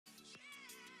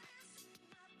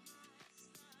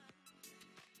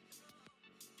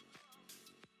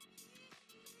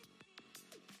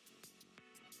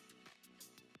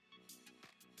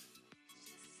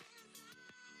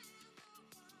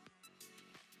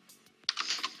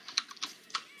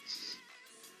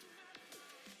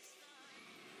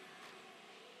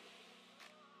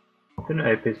You know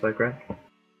AP spike, right?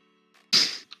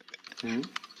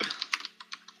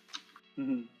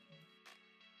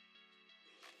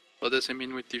 What does it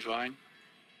mean with divine?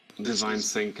 Divine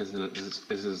sync is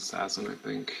his assassin, I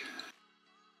think.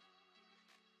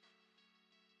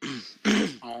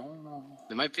 Oh.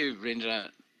 They might be ranging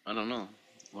at, I don't know.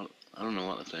 I don't know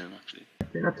what they're playing actually. I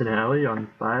think that's an alley on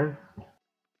 5.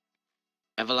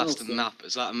 Everlasting Nap,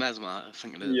 is that a Mesmer? I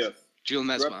think it is. Yes. Dual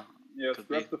Mesmer. Yes, Could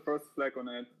grab be. the first flag on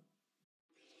it.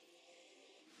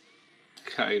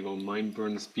 Okay, well, mine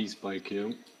burns peace spike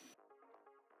here.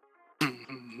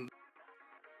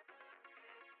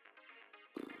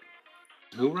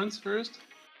 Who runs first?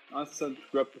 I said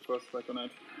grab the first flag on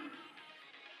it.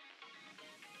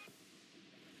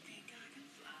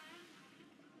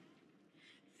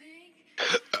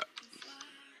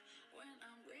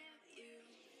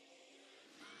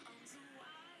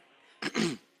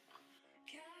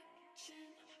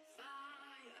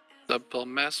 Double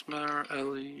Mesmer,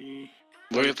 Ellie.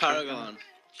 Warrior Paragon.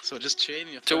 So just chain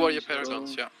your 2 Warrior friends,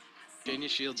 Paragons, yeah. chain your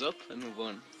shields up and move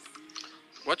on.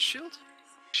 What shield?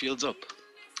 Shields up.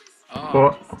 Oh.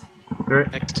 4, 3,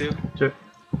 X2. 2,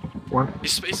 1.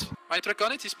 Is my track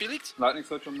on it? Is Pilit? Lightning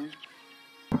surge on me.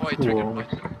 Oh, I triggered. Whoa. Wait.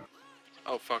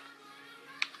 Oh, fuck.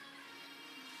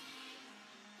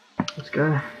 This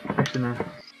guy. Actually, no.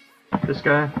 This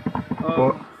guy.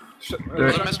 4,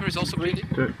 Another Mesmer is also bleeding.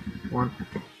 2, 1.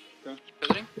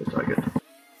 Feathering? Yes, I get.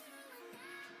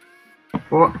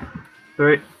 4,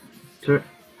 3, 2,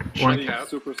 1. Ready,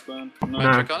 super stun. No,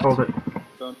 Track on it? hold it.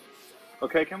 Done.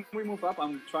 Okay, can we move up?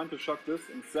 I'm trying to shock this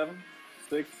in 7,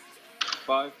 6,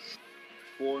 5,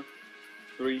 4,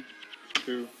 3,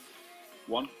 2,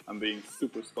 1. I'm being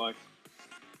super spiked.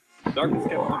 Darkness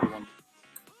cap on everyone.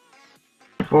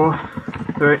 4,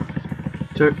 3,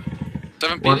 2,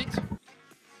 7 1. Pilit?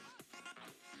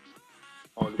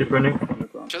 Oh, Keep running. on the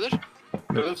ground. Cheddar?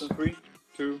 This in 3,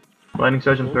 2, Lightning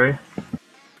surge in 3.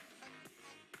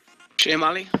 Chain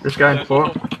Ali. This guy in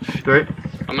 4, 3,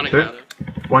 I'm gonna 2, gather.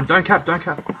 1. Don't cap, don't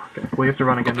cap. Okay, we have to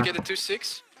run again now. Complicated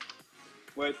 2-6.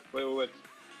 wait.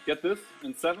 Get this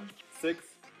in 7, 6,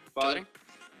 5, Feathering?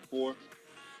 4,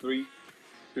 3,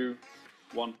 2,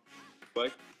 1.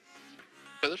 Spike.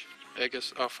 Feather? I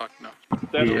guess. Oh, fuck, no.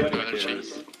 Dead Yeah. already. Gonna change.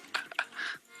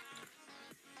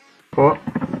 4,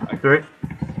 3,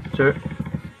 2,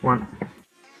 1.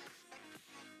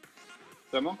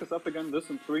 The monk is up again. This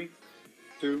in 3,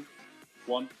 2,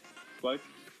 1. Spike.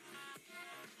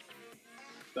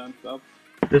 Stands up.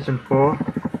 This in 4,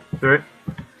 3,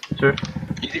 2,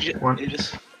 You 1.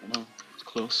 just, no, it's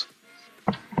close.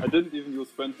 I didn't even use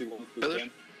frenzy once this Feather?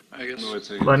 game. I guess. No, it's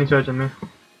a... Lightning surge on me.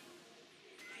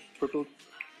 Crippled.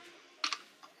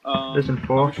 This in Are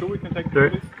 4, we sure we can take 3,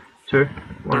 this? 2,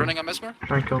 We're 1. running a Mesmer?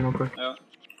 Try and kill him real quick. Yeah.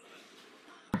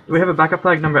 Do we have a backup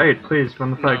flag number 8? Please,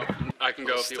 run the flag. No, I can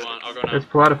go if you want. I'll go now. Let's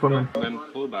pull out a footman. Then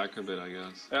pull back a bit, I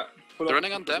guess. Yeah. Pull They're up,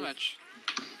 running on pull up, damage.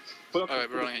 Pull up, Oh, wait,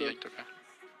 pull we're up, running a pull up. 8, okay.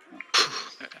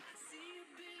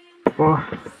 4,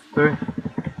 3,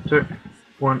 2,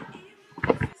 1.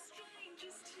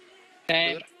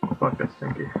 Feather? Fuck this,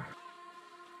 thank you.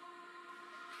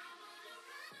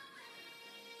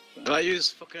 Do I use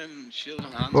fucking shield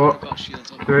on hands? 4, I've got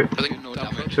shields up. 3, I think no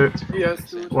damage. 2, Yes,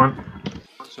 dude. 1.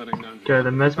 Shutting down. Okay,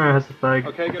 the Mesmer has the flag.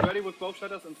 Okay, get ready with both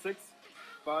shatters in 6,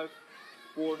 5,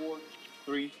 4,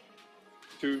 3,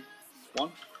 2,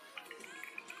 1.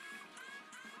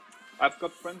 I've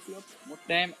got frenzy up. What?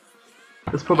 Damn.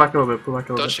 Let's pull back a little bit, pull back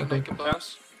a little Dodging bit. I like think. a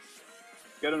boss.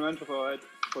 Get in range of our head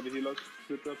for the healers.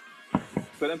 Good job.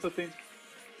 Good empathy.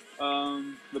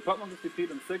 The pop monk is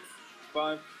defeated in 6,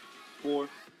 5, 4,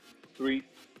 3,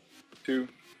 2,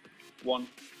 1.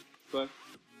 Back.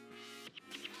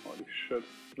 Holy shit.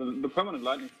 The permanent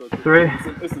lightning surge 3,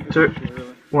 isn't 2,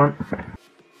 really. 1.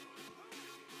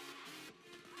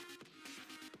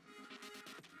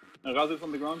 And Raz is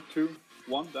on the ground. 2,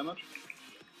 1 damage.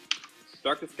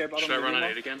 Dark escape out Should on I the run green an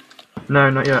one. 8 again? No,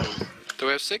 not yet. Do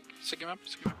we have sick? Sick him up?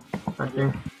 Sick him up. I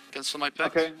think. Cancel my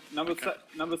pack. Okay, number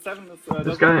 7 is This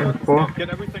doesn't guy in have dark 4, escape. Get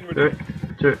everything 3, ready.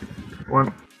 2,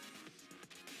 1.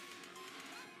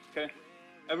 Okay,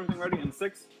 everything ready in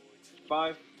 6,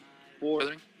 5, 4,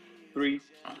 Feathering? 3,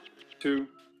 2,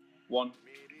 1.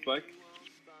 Spike.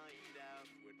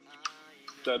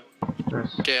 Dead.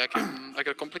 Nice. Okay, I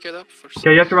can complicate up first.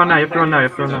 Okay, you have to run now, you have to run now, you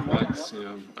have to run now. Flags,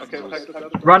 yeah. Okay, pack this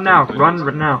up. Run now,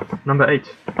 run now. Number 8.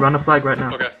 Run the flag right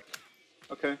now. Okay.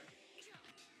 Okay.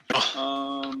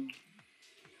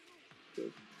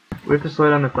 We have to slow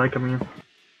down the flag coming in.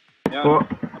 Yeah. 4,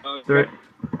 3,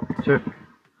 2,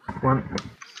 1.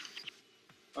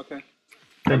 Okay.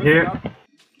 Then Everything here, up.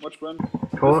 Watch run.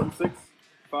 call Listen, 6,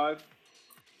 5,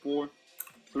 4,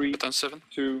 3, Put on 7.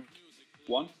 2,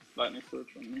 1. Lightning surge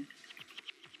on me.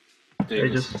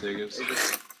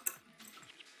 Dagus.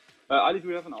 Ali, do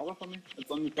you have an aura for me? It's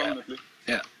on me permanently.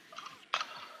 Yeah.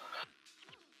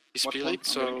 He's Watch peeling, one, I'm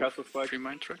getting so castle spike. 3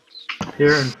 mind tracks.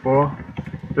 Here in 4,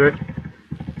 3,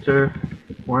 2,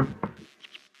 1.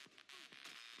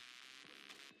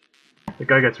 The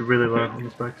guy gets really low on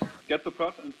the spikes. Get the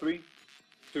prot in 3,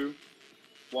 2,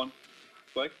 1.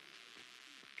 Spike.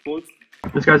 Bulls.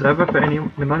 This guy's over for any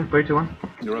midline. 3, 2, 1.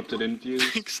 Erupted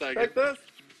infuse. Excited. Take this!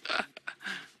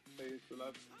 Hey, he's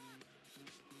alive.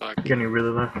 Fuck. Getting really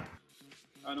low.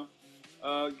 I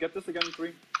know. Get this again in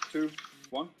 3, 2,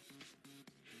 1.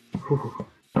 Whew.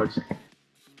 Dodge.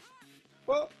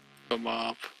 Whoa! Come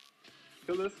up.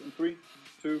 Kill this in 3,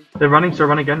 2. They're running, so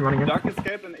run again. Dark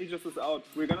Escape and Aegis is out.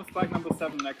 We're gonna spike number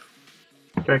 7 next.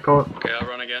 Okay, call it. Okay, I'll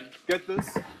run again. Get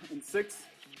this in 6,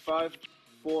 5,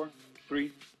 4,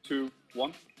 3, 2,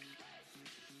 1.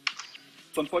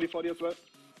 It's on 40-40 as well.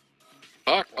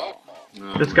 Fuck.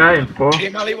 No, This guy in 4, Hey,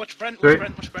 Mali, watch Brent, Three.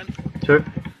 watch Brent. 2,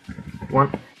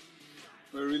 1.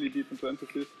 We're really deep into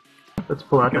entities. Let's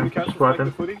pull out Can we then. catch Just the pull out spike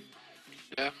the then. footy?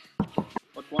 Yeah.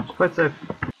 Watch one. Play it safe.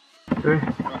 3,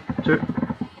 2,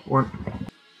 1.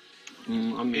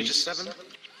 on me. Aegis 7.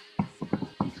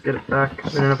 Let's get it back.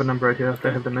 We don't have a number right here.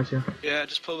 They have the miss here. Yeah,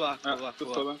 just pull back, pull back, Just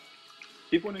pull pull back. back.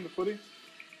 Keep winning the footy.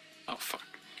 Oh fuck.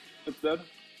 It's dead.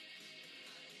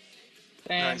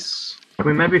 Nice. Can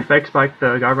we maybe fake spike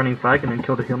the guy running flag and then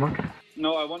kill the heal monk?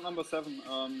 No, I want number 7.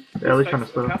 Yeah, we're trying to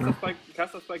split up now.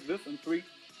 Cast a spike this in 3,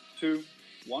 2,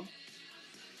 1.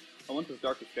 I want this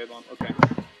Dark Escape on. Okay.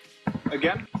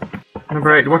 Again.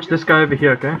 Number 8, watch this guy over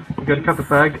here, okay? You gotta cut the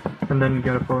flag, and then you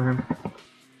gotta follow him.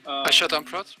 I shut down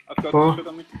prot. I've got 4, shit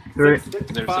on me. 3,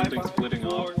 There's something splitting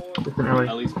off. it's an alley.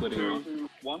 Ellie's splitting off. 2,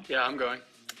 1. Yeah, I'm going.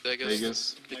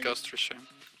 Vegas. It goes through shame.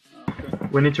 Okay.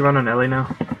 We need to run on alley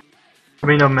now. I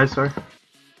mean, on Mez, sorry.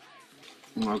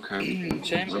 Okay.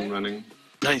 I'm running.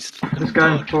 Nice. This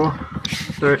guy in 4,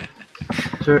 3,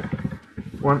 2,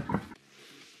 1.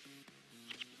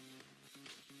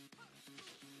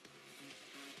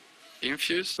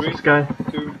 Infused. 3, This guy.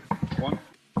 2, 1.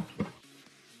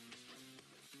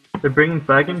 They're bringing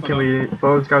flag in. Can we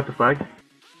follow this guy with the flag?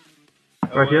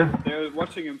 Right here? They're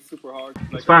watching him super hard.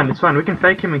 It's fine, it's fine. We can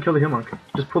fake him and kill the heal monk.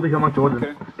 Just pull the heal monk towards him.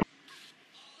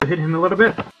 Okay. Hit him a little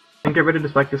bit, and get ready to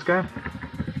spike this guy.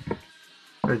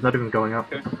 Oh, he's not even going up.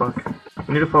 Okay. What the fuck?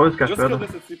 We need to follow this guy Just kill further.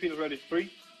 this, it's CP is ready.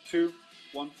 3, 2,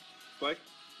 1. Spike.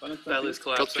 Valley's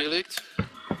Got collapsing. 3 leaked.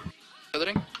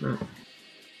 Feathering.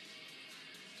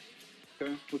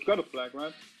 Okay, we've got a flag,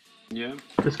 right? Yeah.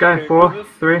 This guy, Okay, 4, kill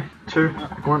this. 3, 2,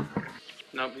 1.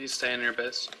 Nope, he's staying near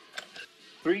base.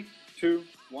 3, 2,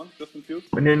 1. Just infuse.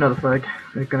 We need another flag.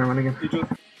 We're gonna run again. You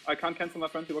just. I can't cancel my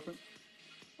frenzy weapon.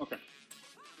 Okay.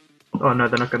 Oh no,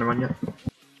 they're not gonna run yet.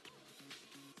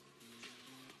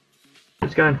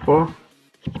 This guy in 4,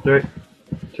 3,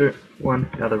 2, 1.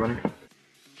 Yeah, they're running.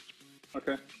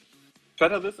 Okay.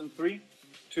 Shatter this in 3,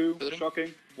 2, Feathering.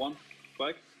 shocking, 1.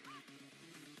 Spike.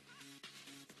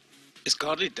 Is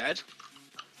Godly dead?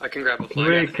 I can grab a Can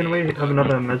flag. we have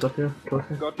another mez up here?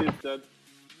 Closer. Godly is dead.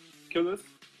 Kill this.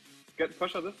 Get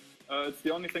pressure this. It's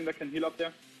the only thing that can heal up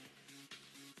there.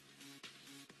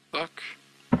 Fuck.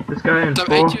 This guy in Number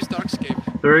 4, 8 use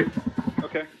Darkscape. 3,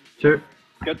 Okay. 2,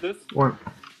 Get this. 1.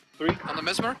 3, On the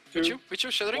mesmer. With 2,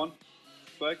 you, Shattering. 1.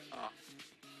 Spike.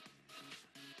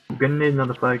 We're gonna need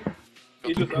another flag.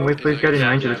 Aegis Can we out. please get in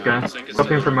range of this guy? Stop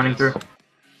him from running through.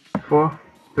 4,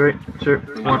 3, 2,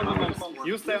 1.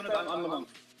 You stay on it, I'm on the monk.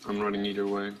 I'm running either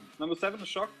way. Number 7 is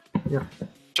shock. Yeah.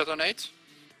 Shut on 8.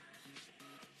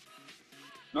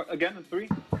 No, again in 3.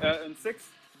 In 6,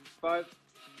 5,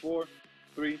 4,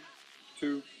 3,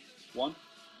 2, 1.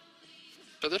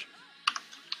 Shatter.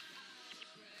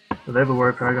 So they have a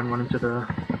warrior paragon running to the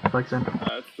flag center.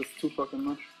 It's just too fucking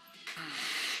much.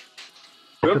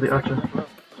 To the archer.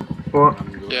 4,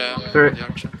 I'm going. Yeah. 3, The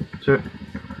archer. 2,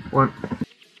 1.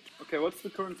 Okay, what's the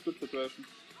current split situation?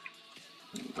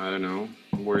 I don't know.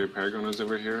 Warrior Paragon is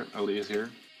over here. Ellie is here.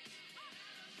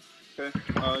 Okay,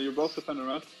 you're both defending,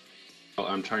 right? Oh,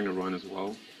 I'm trying to run as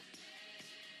well.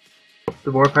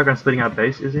 The warrior paragon splitting out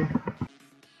base, is he?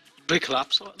 They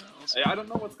collapse right now. Yeah, I don't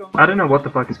know what's going on. I don't know what the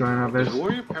fuck is going on out There's base.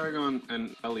 Warrior Paragon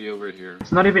and Ellie over here.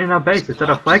 It's not even in our base, it's at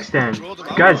our flag stand.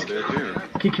 Guys, Oh, they're here.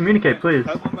 can you communicate, please?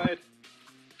 Help number 8.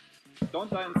 Don't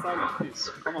die in silence, please.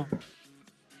 Come on.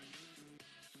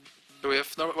 Do we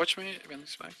have no watch me when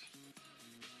it's back?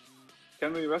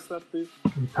 Can we rest that, please?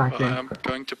 I'm packing. I'm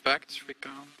going to pact. We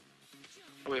can.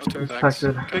 We have two Okay. packs.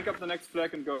 Packed. Pick up the next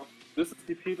flag and go. This is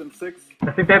DP'd in 6.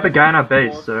 I think they have a guy in our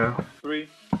base, so. 3.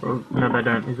 Oh, no, they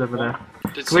don't. He's over there.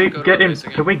 Did Can we Sink go to get our him? base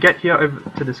again? Can we get here over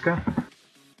to this guy?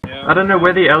 Yeah. I don't know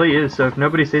where the Ellie is, so if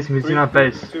nobody sees him, he's in our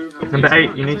base. Number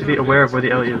 8, you need to be aware of where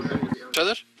the Ellie is.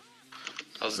 Cheddar?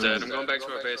 I was dead. I'm going back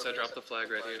to our base. I dropped the flag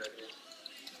right here.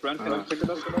 Brent, can I pick it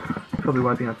up? Probably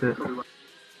wiping up it.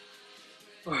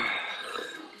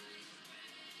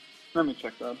 Let me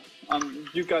check that.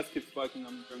 You guys keep spiking.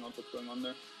 I'm figuring out what's going on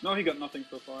there. No, he got nothing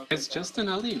so far. It's just an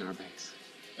alley in our base.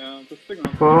 Yeah, just figuring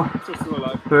out. 4, It's still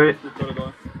alive. 3, We've got it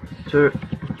all. 2,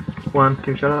 1.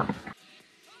 Can you shut up?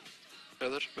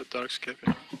 Cheddar with dark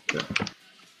skipping.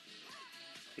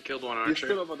 He killed one He's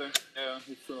still archer. over there. Yeah,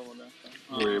 he's still over there.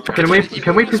 Where your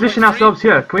Can we position ourselves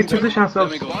here? Can we position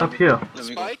ourselves up here? Let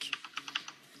me go. Spike?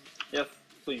 Yes,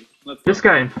 please. Let's This go.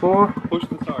 guy in 4, Push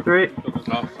the target. 3,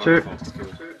 Oh, fuck, 2, false skill.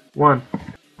 1.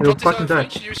 He'll Got this fucking out die.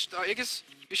 range. Aegis,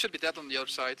 you should be dead on the other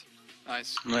side.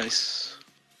 Nice. Nice.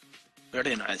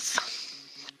 Very nice.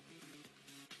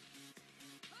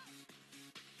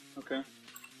 Okay.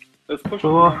 Let's push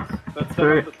 4, on once. Let's set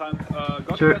 3, up the time.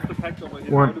 Got 2, the pact over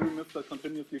here. 1. Why do we miss that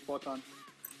continuously 4 times?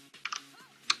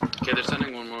 Okay, they're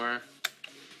sending one more.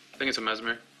 I think it's a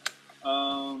mesmer.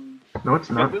 No, it's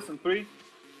Get not. this in 3,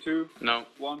 2, No.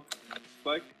 1.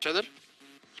 Spike. Cheddar?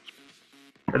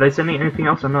 Are they sending anything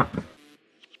else or not?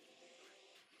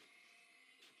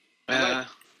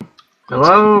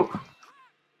 Hello?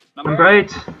 Number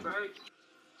 8.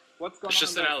 What's going It's on?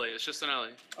 just in an there? alley. It's just an alley.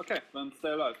 Okay, then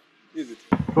stay alive. Easy.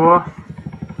 4,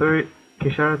 3,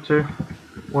 Kishara 2,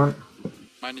 1.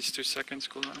 Minus 2 seconds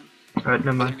cooldown. Alright,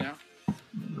 never mind.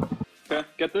 Now. Okay,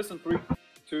 get this in 3,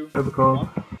 2, Overcall.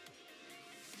 1.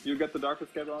 You get the dark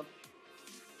escape out.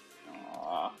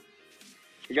 Aww.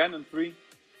 Again in 3,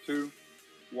 2,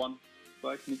 1.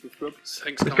 Spike, need to strip.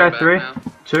 Sink's This coming guy back 3, now.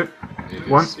 2,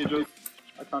 1. He just.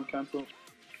 I can't cancel.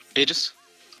 Aegis?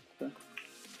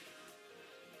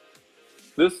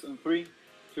 This in 3,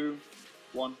 2,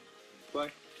 1.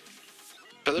 Spike.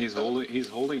 Cheddar? He's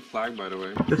holding flag, by the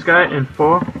way. This guy in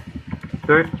 4,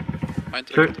 3,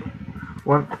 2,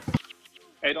 1.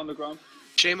 8 on the ground.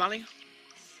 J Molly?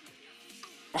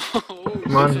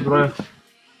 Come on, below.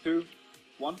 2,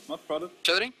 1. Not prodded.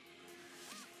 Cheddering?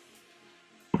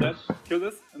 Dead. Kill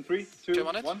this in 3, 2, Okay,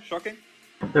 1 1. Shocking.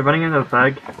 They're running into the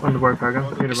flag on the war Paragon.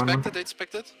 We need to run one. Expected,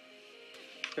 expected.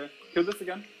 Okay. Kill this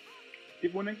again.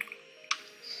 Keep winning.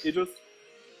 Aegis.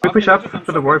 We push After up Aegis, I'm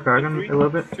for the shocking. war In Paragon 3, a little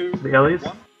bit. 2, The Ellies.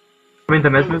 1. I mean the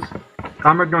mesmers.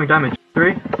 Armor ignoring damage.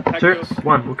 3, 2, kills.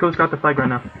 1. We'll kill this guy with the flag right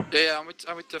now. Yeah, I'm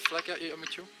with the flag. Yeah, I'm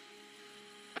with you.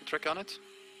 I track on it.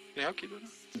 Can you help keep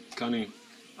it? Gunny.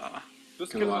 Ah,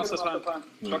 Just Kill kill him last. at the time.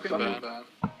 Shocking. bad.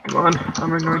 Come on,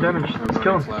 armor ignoring damage. I'm Let's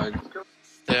kill running him. flag.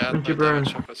 Yeah, Thank no you, Brian.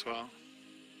 damage up as well.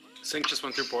 Sink just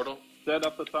went through portal. Dead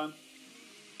after time.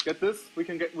 Get this. We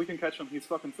can catch him. He's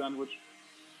fucking sandwich.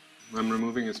 I'm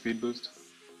removing a speed boost.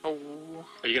 Oh,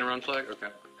 Are you gonna run flag? Okay.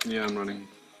 Yeah, I'm running.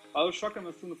 I'll shock him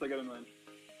as soon as I get in range.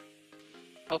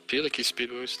 I'll peel like speed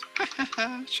boost.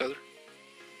 Cheddar.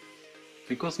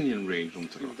 Ik was niet in range om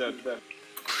te He's gaan. dead.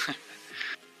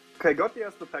 Okay, got the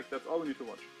Esper pack. That's all we need to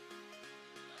watch.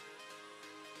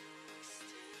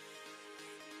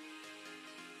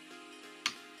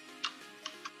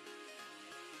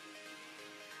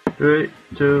 Three,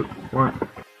 two, 1.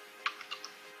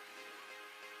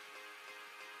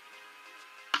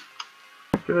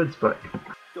 Good spike.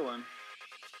 Still in.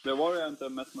 The warrior and the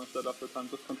mesmer set after time.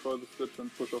 Just control the splits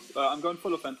and push off. I'm going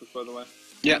full offensive, by the way.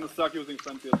 Yeah. I'm gonna start using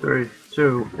frenzy as well. 3,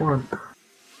 2, 1.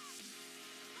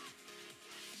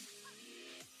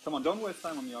 Come on, don't waste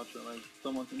time on the archer. Like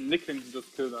someone, Nick can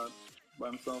just kill that by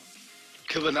himself.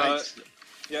 Kill the knights.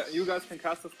 Yeah, you guys can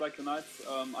cast us like the knights.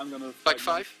 I'm gonna. Like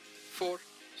spike 5, 4,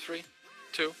 3,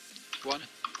 2, 1.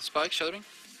 Spike, shuddering.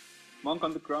 Monk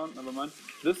on the ground. Never mind.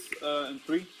 This in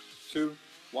 3, 2,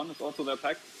 1 is also their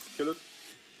pack. Kill it.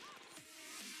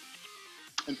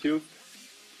 Infuse.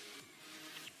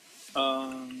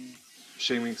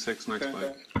 Shaming 6 next Okay, spike.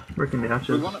 okay. Working the We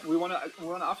archers.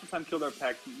 wanna after time kill their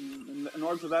pack. In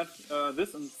order to that,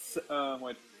 this and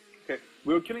wait. Okay,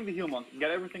 we're killing the heal monk.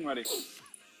 Get everything ready.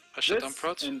 I shut down This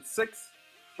prods. in 6,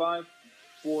 5,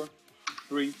 4,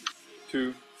 3,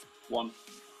 2, 1.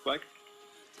 Spike.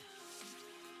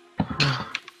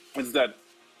 It's dead.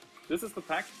 This is the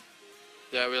pack.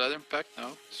 Yeah, we let him pack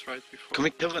now. It's right before. Can we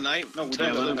kill the knight? No, we Yeah,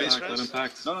 don't. let him base pack, let him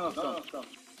pack. No.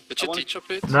 Did I you want- teach up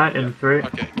it? Knight in 3,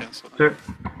 Okay, cancel. 2,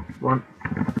 1.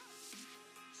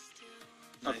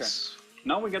 Nice.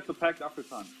 Now we get the pack after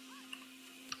time.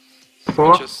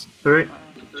 4, Just 3,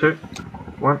 2,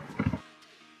 1.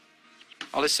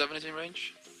 all is 17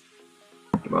 range.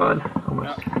 Come on.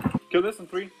 Almost. Yeah. Kill this in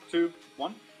 3, 2,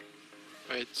 1.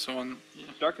 Wait, someone. Yeah.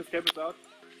 Dark escape is out.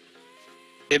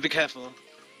 Yeah, be careful.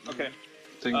 Okay.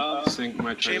 Sync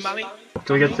my Chain trace. Mali?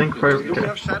 Do we get sync? Or Do we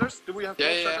have shatters? Do we have Yeah,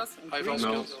 both yeah, yeah. shatters? In I have 3, all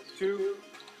No. skills. 2,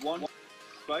 1.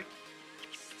 Spike.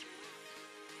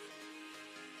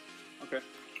 Okay.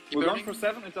 We're going burning. for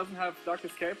 7. It doesn't have dark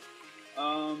escape.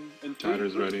 In 3,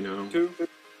 Shatter's ready now. 2,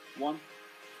 1.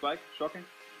 Spike. Shocking.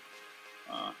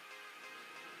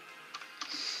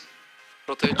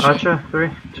 Rotate. Archer, 3,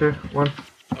 2, 1.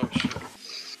 Oh shit.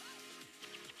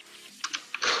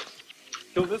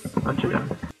 Kill this. Archer 3,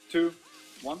 down. 2,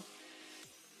 1.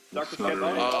 Dark escape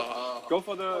Flutter. out. Go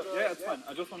for the. Yeah, it's fine.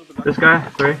 I just wanted to. Dark This guy,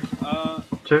 3, Uh,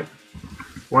 2,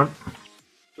 1.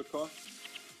 good call.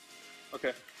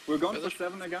 Okay. We're going for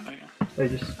 7 again. Oh, yeah. They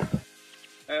just.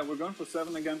 We're going for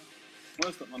 7 again.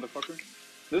 Where's that motherfucker?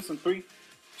 This in 3,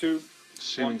 2,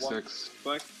 Shooting 1, 1. 6.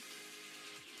 Spike.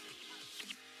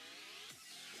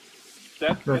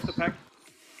 Dead. Nice. Get the pack.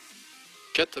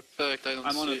 Get the pack. I don't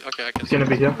I'm on see. it. Okay, I can It's see. gonna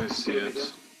be here. I see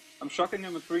it. I'm shocking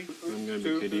him in 3, I'm gonna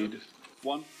 2, be KD'd.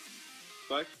 1.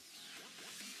 Spike.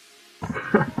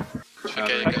 Shatter.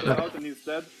 Okay, Pack got is it. out and he's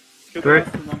dead. Kill the 3,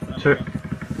 last 2 months and 2, I'm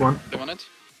done. 1. They want it?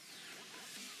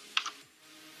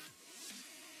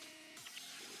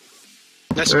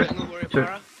 Let's Third, split the warrior two.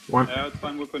 para. 1. Yeah, it's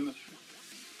fine. We're finished.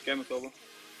 Game is over.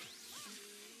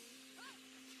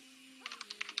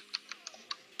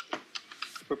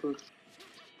 Purple.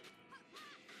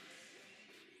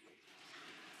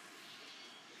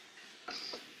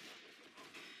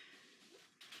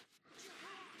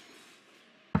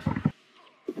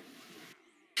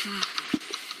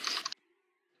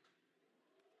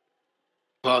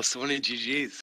 Wow, so many GGs.